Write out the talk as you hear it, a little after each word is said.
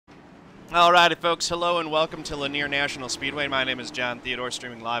Alrighty, folks. Hello and welcome to Lanier National Speedway. My name is John Theodore,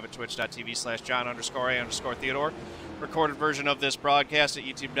 streaming live at twitch.tv/John_A_Theodore. Recorded version of this broadcast at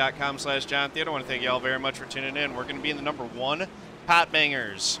youtube.com/John Theodore. I want to thank you all very much for tuning in. We're going to be in the number 1 Pot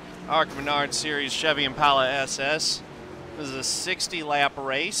Bangers ARCA Menards Series Chevy Impala SS. This is a 60-lap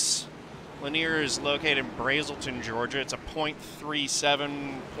race. Lanier is located in Brazelton, Georgia. It's a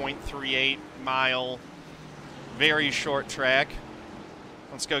 0.37, 0.38 mile, very short track.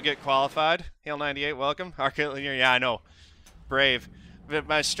 Let's go get qualified. Hail 98, welcome. ARCA Lanier, yeah, I know. Brave. But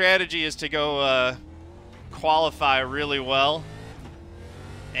my strategy is to go qualify really well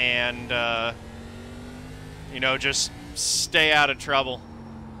and, you know, just stay out of trouble.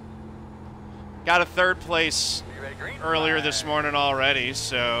 Got a 3rd place earlier this morning already,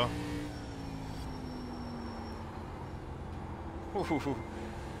 so. Ooh,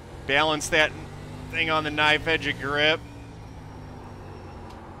 balance that thing on the knife edge of grip.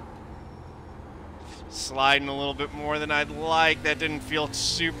 Sliding a little bit more than I'd like. That didn't feel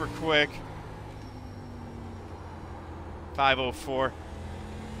super quick. 504.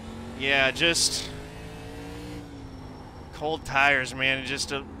 Yeah, just cold tires, man.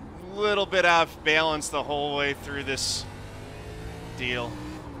 Just a little bit off balance the whole way through this deal.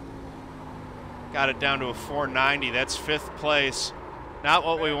 Got it down to a 490. That's 5th place. Not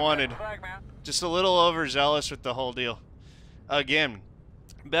what we wanted. Just a little overzealous with the whole deal. Again,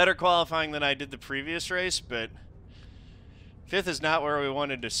 better qualifying than I did the previous race, but 5th is not where we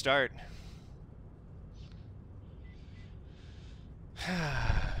wanted to start.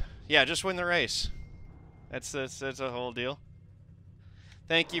 Yeah, just win the race. That's a whole deal.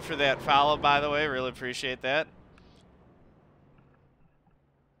 Thank you for that follow, by the way. Really appreciate that.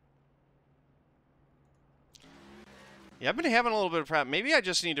 Yeah, I've been having a little bit of problem. Maybe I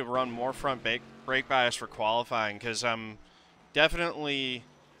just need to run more front brake bias for qualifying, because I'm definitely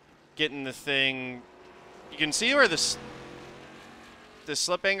getting the thing. You can see where the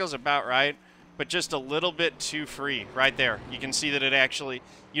slip angle's about right, but just a little bit too free right there. You can see that it actually,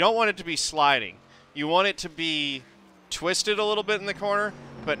 you don't want it to be sliding. You want it to be twisted a little bit in the corner,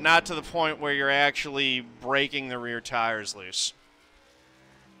 but not to the point where you're actually breaking the rear tires loose.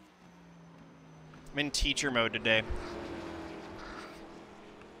 I'm in teacher mode today.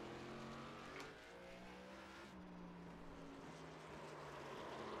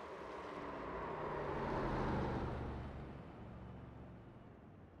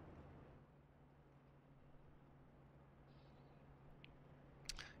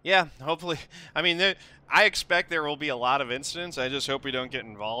 Yeah, hopefully. I mean, I expect there will be a lot of incidents. I just hope we don't get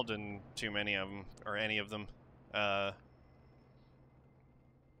involved in too many of them, or any of them. Yeah,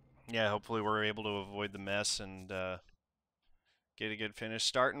 hopefully we're able to avoid the mess and get a good finish.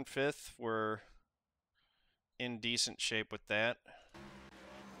 Starting 5th, we're in decent shape with that.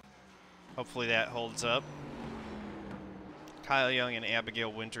 Hopefully that holds up. Kyle Young and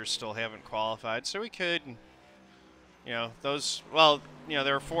Abigail Winters still haven't qualified, so we could... You know, those, well, you know,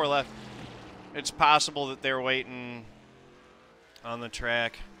 there are 4 left. It's possible that they're waiting on the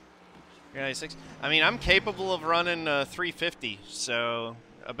track. 96. I mean, I'm capable of running 350, so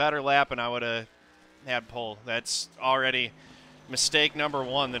a better lap and I would have had pole. That's already mistake number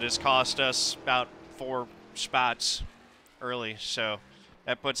 1 that has cost us about 4 spots early. So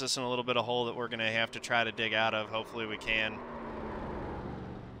that puts us in a little bit of hole that we're going to have to try to dig out of. Hopefully we can.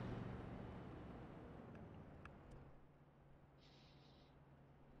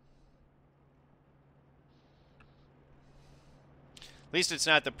 At least it's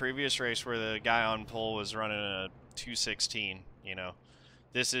not the previous race where the guy on pole was running a 216, you know.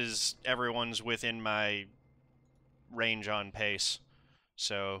 This is, everyone's within my range on pace.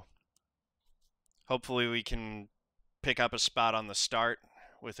 So hopefully we can pick up a spot on the start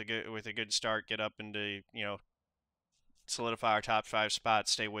with a good start, get up into, you know, solidify our top 5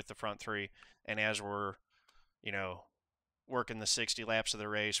 spots, stay with the front 3, and as we're, you know, working the 60 laps of the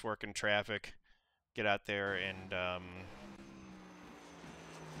race, working traffic, get out there and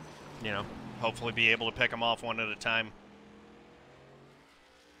you know, hopefully be able to pick them off one at a time.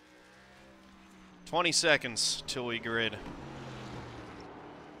 20 seconds till we grid.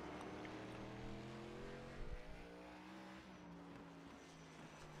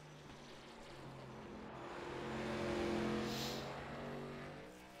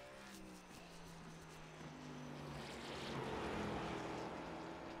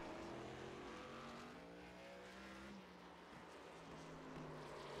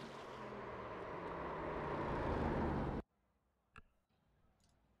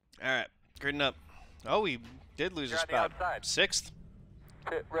 All right, gridding up. Oh, we did lose a spot. 6th.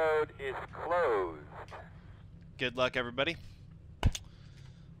 Pit road is closed. Good luck, everybody.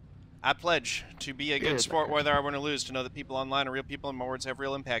 I pledge to be a good sport whether I win or lose, to know that people online are real people and my words have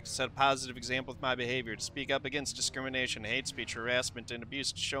real impact, to set a positive example with my behavior, to speak up against discrimination, hate speech, harassment, and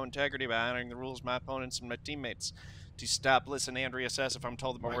abuse, to show integrity by honoring the rules of my opponents and my teammates, to stop, listen, and reassess if I'm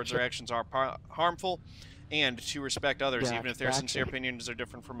told that my words or actions are harmful, and to respect others, even if their sincere opinions are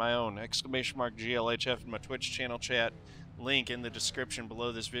different from my own. !GLHF in my Twitch channel chat. Link in the description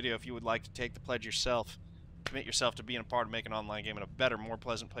below this video if you would like to take the pledge yourself. Commit yourself to being a part of making an online game in a better, more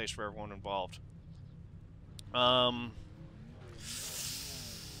pleasant place for everyone involved. I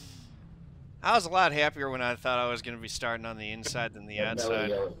was a lot happier when I thought I was going to be starting on the inside than the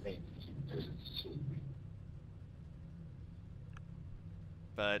outside.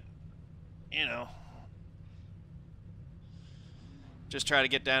 But, you know, just try to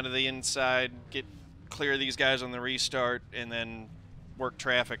get down to the inside, clear these guys on the restart, and then work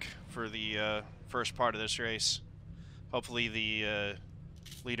traffic for the first part of this race. Hopefully the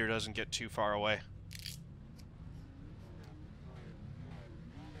leader doesn't get too far away.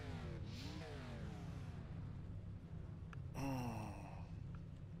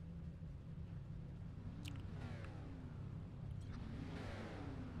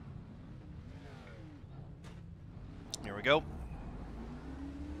 Here we go.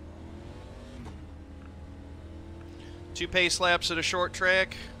 2 pace laps at a short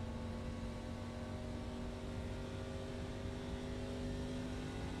track.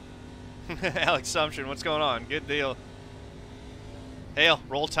 Alex Sumption, what's going on? Good deal. Hale,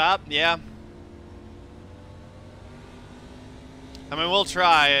 roll top? Yeah. I mean, we'll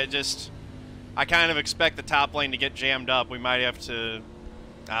try. I kind of expect the top lane to get jammed up. We might have to,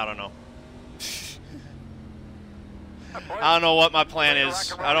 I don't know. I don't know what my plan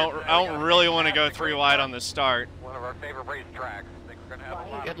is. I don't really want to go 3 wide on the start. One of our favorite race tracks. I think we're gonna have a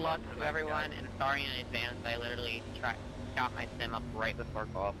lot. Good luck to everyone, and sorry in advance. I literally shot my sim up right before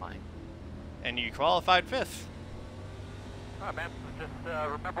qualifying. And you qualified 5th. Alright, man. Just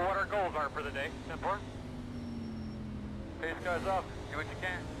remember what our goals are for the day. It's important. Pace cars up. Do what you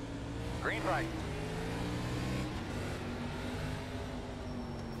can. Green light.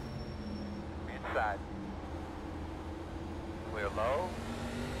 Inside. Clear low.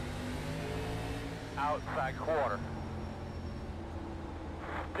 Outside quarter.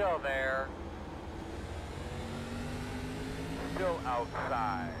 Still there. Still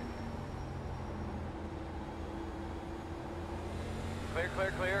outside. Clear,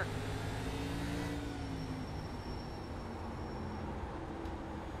 clear, clear.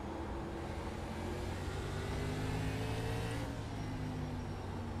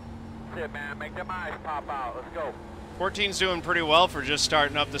 That's it, man. Make them eyes pop out. Let's go. 14's doing pretty well for just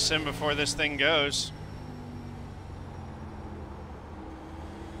starting up the sim before this thing goes.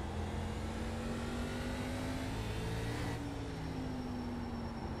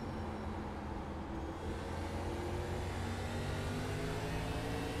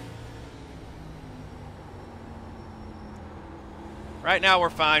 Right now we're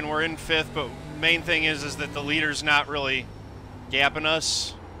fine. We're in 5th, but main thing is that the leader's not really gapping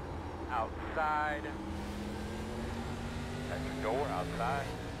us. Outside. That's your door. Outside.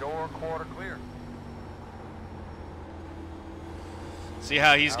 Door quarter clear. See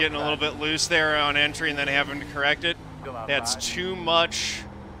how he's getting a little bit loose there on entry and then having to correct it? That's too much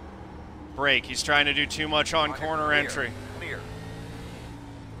brake. He's trying to do too much on corner entry. Clear.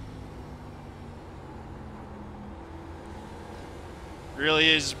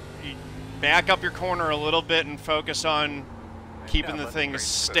 Really is, back up your corner a little bit and focus on keeping the thing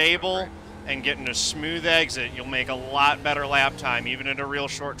stable and getting a smooth exit. You'll make a lot better lap time, even at a real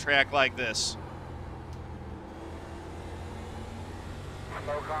short track like this.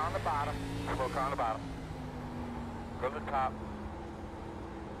 Smoke on the bottom. Smoke on the bottom. Go to the top.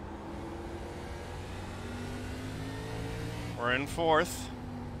 We're in 4th.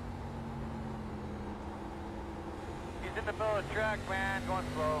 He's in the middle of the track, man. Going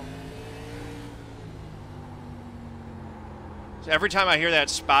slow. So every time I hear that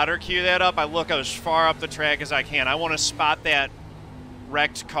spotter cue that up, I look as far up the track as I can. I want to spot that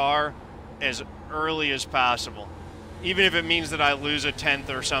wrecked car as early as possible, even if it means that I lose a 10th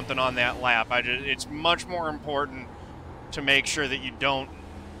or something on that lap. It's much more important to make sure that you don't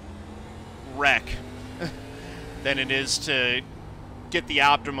wreck than it is to get the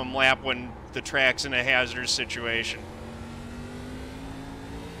optimum lap when the track's in a hazardous situation.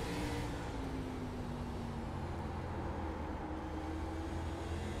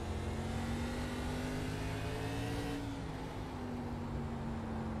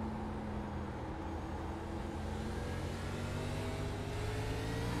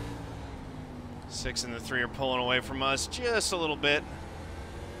 Six and the 3 are pulling away from us just a little bit.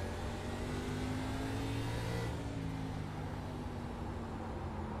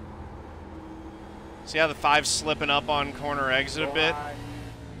 See how the 5's slipping up on corner exit a bit?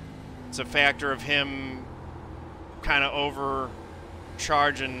 It's a factor of him kind of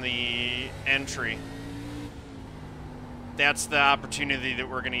overcharging the entry. That's the opportunity that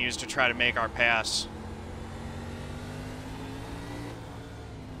we're going to use to try to make our pass.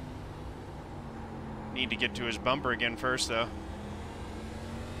 Need to get to his bumper again first, though.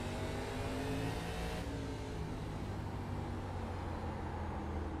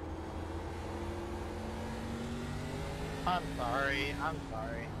 I'm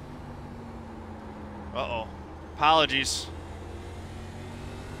sorry. Uh-oh. Apologies.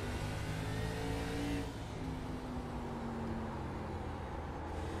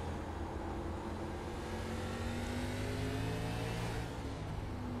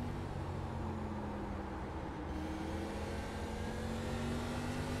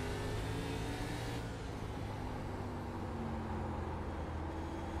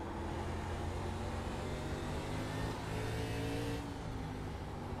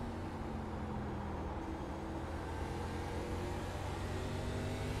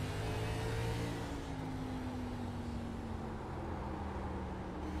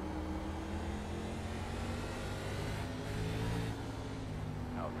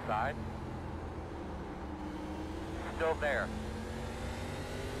 Outside. Still there.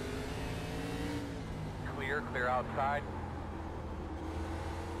 Clear outside.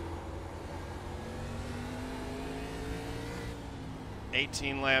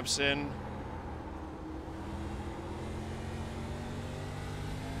 $18 laps in.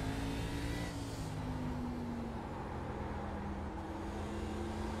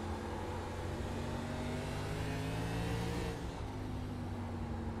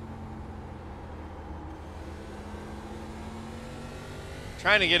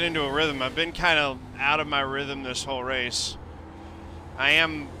 Trying to get into a rhythm. I've been kind of out of my rhythm this whole race. I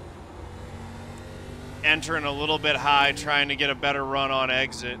am entering a little bit high, trying to get a better run on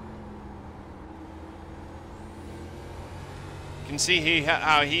exit. You can see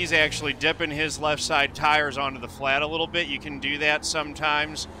how he's actually dipping his left side tires onto the flat a little bit. You can do that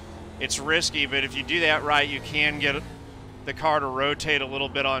sometimes. It's risky, but if you do that right, you can get the car to rotate a little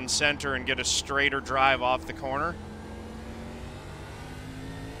bit on center and get a straighter drive off the corner.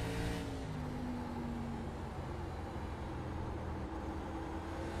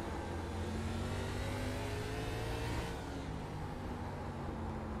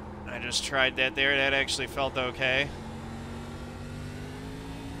 Just tried that there. That actually felt okay.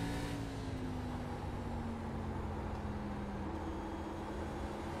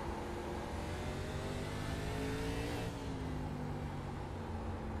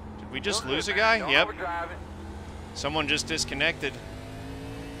 Did we just lose a guy? Yep. Someone just disconnected.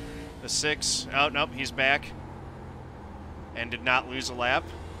 The 6. Oh, nope, he's back. And did not lose a lap.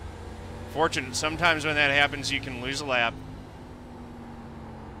 Fortunate. Sometimes when that happens, you can lose a lap.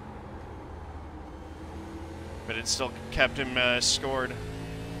 But it still kept him scored,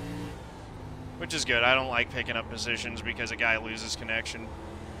 which is good. I don't like picking up positions because a guy loses connection.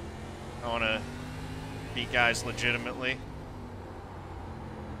 I want to beat guys legitimately.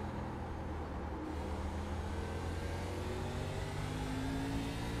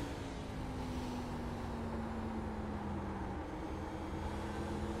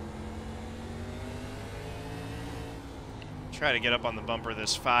 Try to get up on the bumper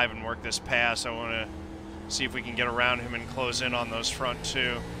this 5 and work this pass. I want to see if we can get around him and close in on those front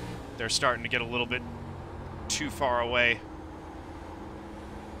 2. They're starting to get a little bit too far away.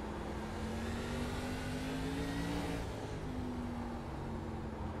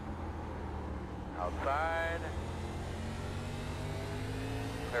 Outside.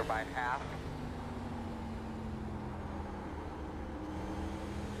 Clear by half.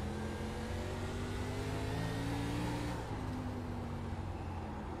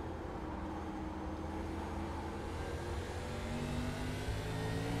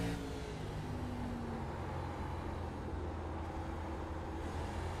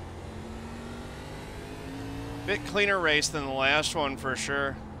 Bit cleaner race than the last one for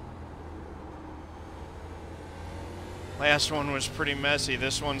sure. Last one was pretty messy.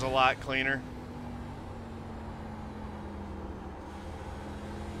 This one's a lot cleaner.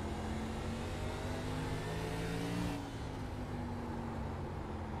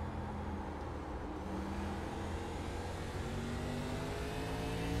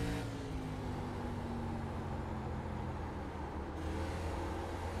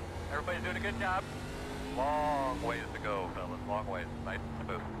 Everybody's doing a good job. Long ways to go, fellas. Long ways. Nice and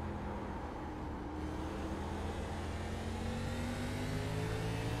smooth.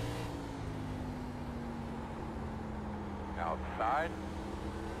 Outside.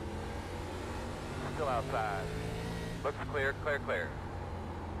 Still outside. Looks clear, clear, clear.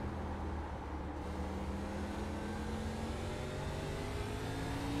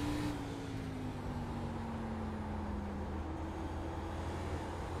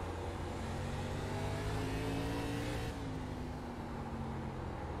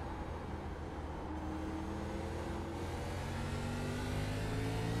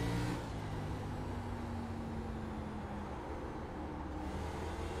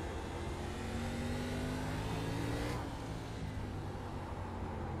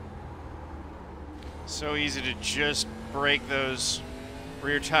 So easy to just break those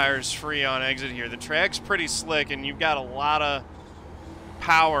rear tires free on exit here. The track's pretty slick, and you've got a lot of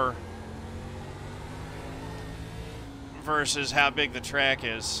power versus how big the track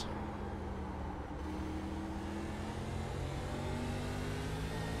is.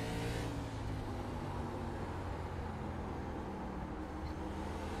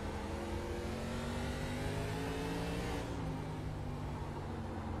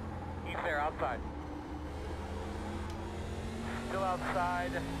 He's there outside. Still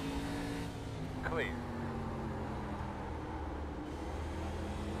outside. Clear.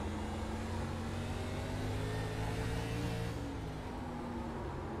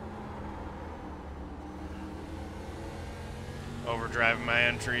 Overdriving my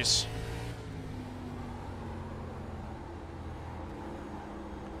entries.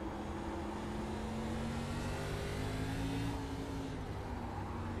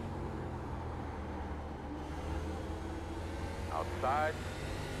 Outside.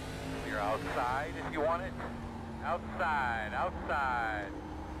 Clear outside if you want it. Outside, outside.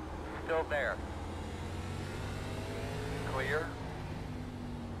 Still there. Clear.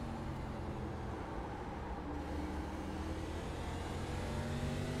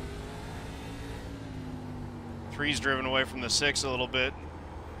 Three's driven away from the 6 a little bit.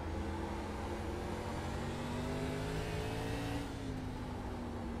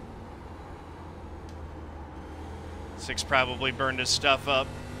 Six probably burned his stuff up,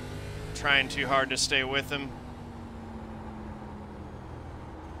 trying too hard to stay with him.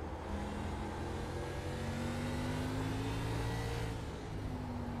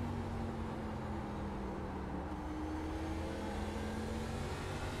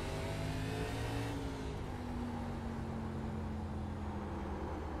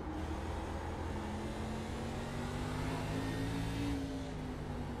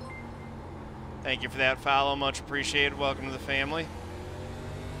 Thank you for that follow, much appreciated. Welcome to the family.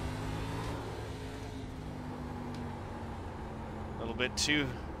 A little bit too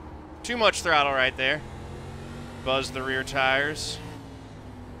much throttle right there. Buzzed the rear tires.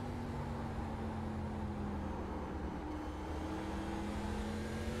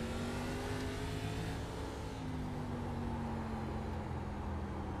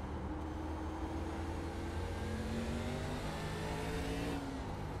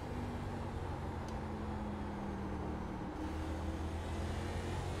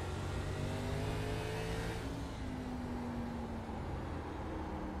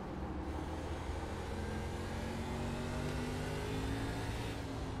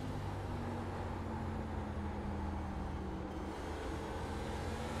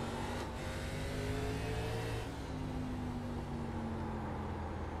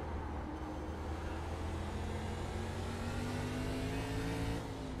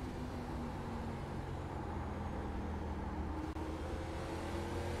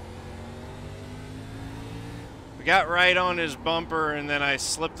 We got right on his bumper, and then I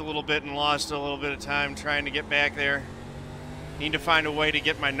slipped a little bit and lost a little bit of time trying to get back there. Need to find a way to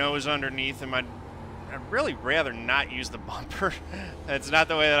get my nose underneath him. I'd really rather not use the bumper. That's not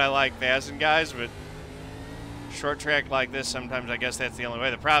the way that I like passing guys, but short track like this, sometimes I guess that's the only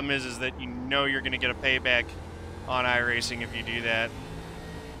way. The problem is that you know you're going to get a payback on iRacing if you do that.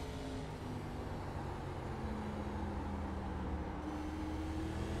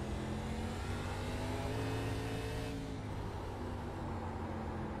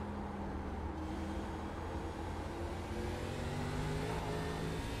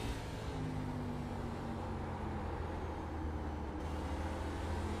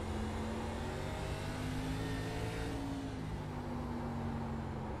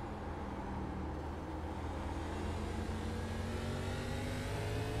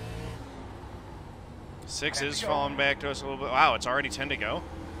 Six is falling back to us a little bit. Wow, it's already 10 to go.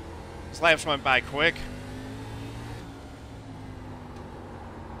 These laps went by quick.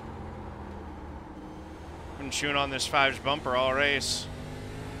 Been chewing on this 5's bumper all race.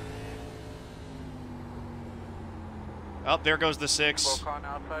 Oh, there goes the 6. Spoke on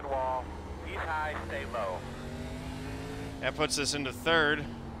outside wall. He's high, stay low. That puts us into 3rd.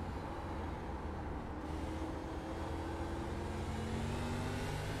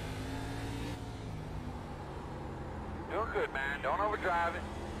 good, man. Don't overdrive it.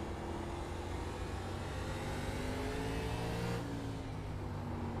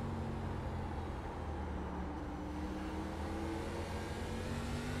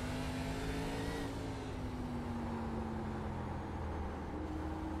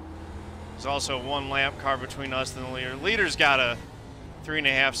 There's also 1 lap car between us and the leader. Leader's got a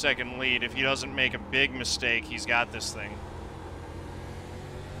 3.5 second lead. If he doesn't make a big mistake, he's got this thing.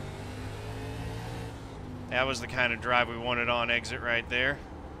 That was the kind of drive we wanted on exit right there.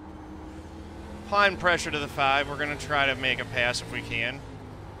 Applying pressure to the 5. We're going to try to make a pass if we can.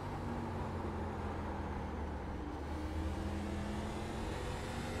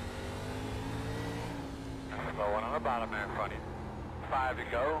 Slow one on the bottom there in front of you. 5 to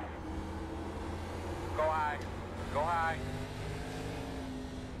go. Go high. Go high.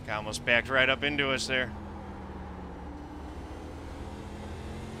 Almost backed right up into us there.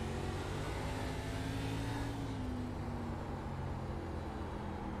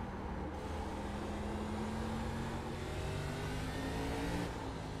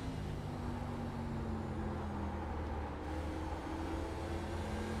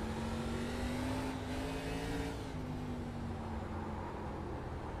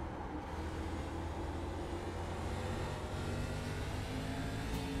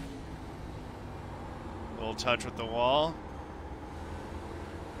 Touch with the wall.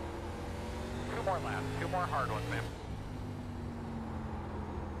 2 more laps. 2 more hard ones, man.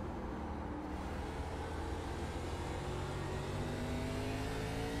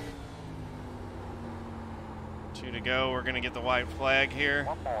 Two to go. We're going to get the white flag here.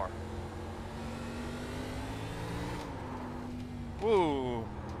 1 more. Woo.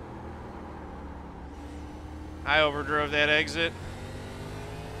 I overdrove that exit.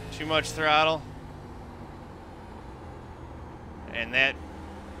 Too much throttle. And that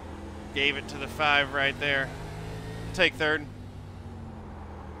gave it to the 5 right there. Take 3rd.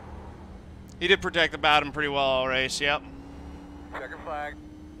 He did protect the bottom pretty well all race, yep. Checker flag.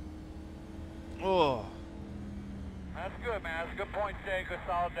 Oh. That's good, man. That's a good point today. Good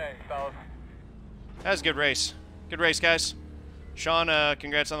solid day, fellas. That was a good race. Good race, guys. Sean,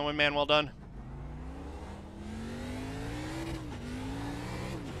 congrats on the win, man. Well done.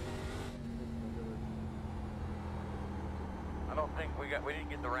 I don't think we didn't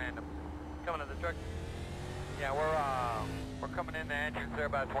get the random. Coming to the truck. Yeah, we're coming in the entrance there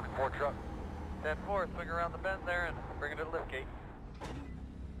by 24 truck. 10-4, swing around the bend there and bring it to the lift gate.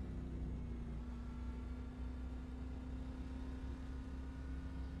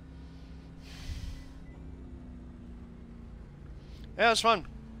 Yeah, it was fun.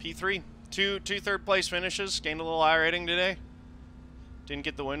 P3. Two third place finishes. Gained a little iRating today. Didn't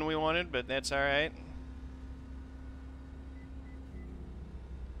get the win we wanted, but that's alright.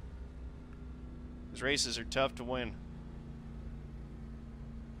 These races are tough to win.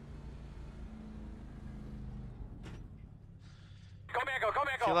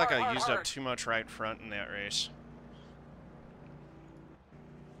 I feel like I used up too much right front in that race.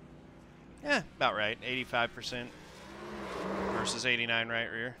 Yeah, about right. 85% versus 89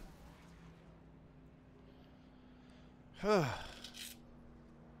 right rear.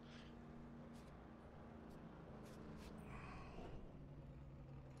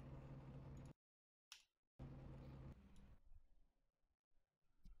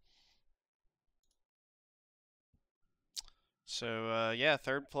 So, yeah,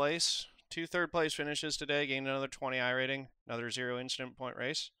 third place. 2 third place finishes today. Gained another 20 iRating. Another 0 incident point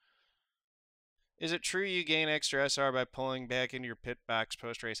race. Is it true you gain extra SR by pulling back into your pit box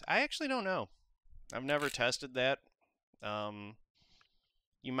post-race? I actually don't know. I've never tested that.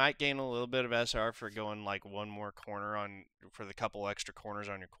 You might gain a little bit of SR for going like one more corner for the couple extra corners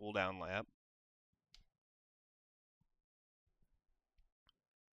on your cooldown lap.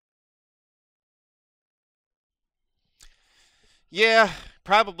 Yeah,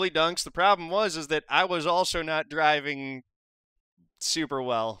 probably Dunks. The problem is that I was also not driving super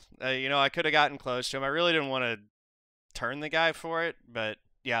well. You know, I could have gotten close to him. I really didn't want to turn the guy for it, but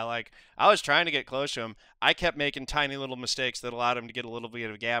yeah, like I was trying to get close to him. I kept making tiny little mistakes that allowed him to get a little bit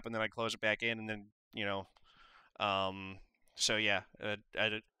of a gap, and then I close it back in, and then you know, so yeah,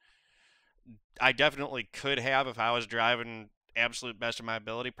 I definitely could have, if I was driving absolute best of my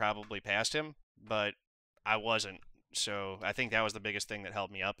ability, probably passed him, but I wasn't. So I think that was the biggest thing that held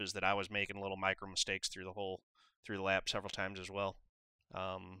me up, is that I was making little micro mistakes through the lap several times as well.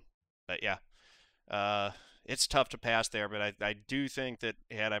 But yeah, it's tough to pass there, but I do think that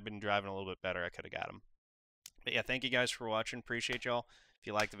had I been driving a little bit better, I could have got him. But yeah, thank you guys for watching. Appreciate y'all. If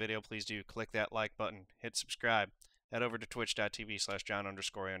you like the video, please do click that like button, hit subscribe, head over to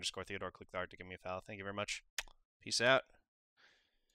twitch.tv/John_A_Theodore, click the heart to give me a follow. Thank you very much. Peace out.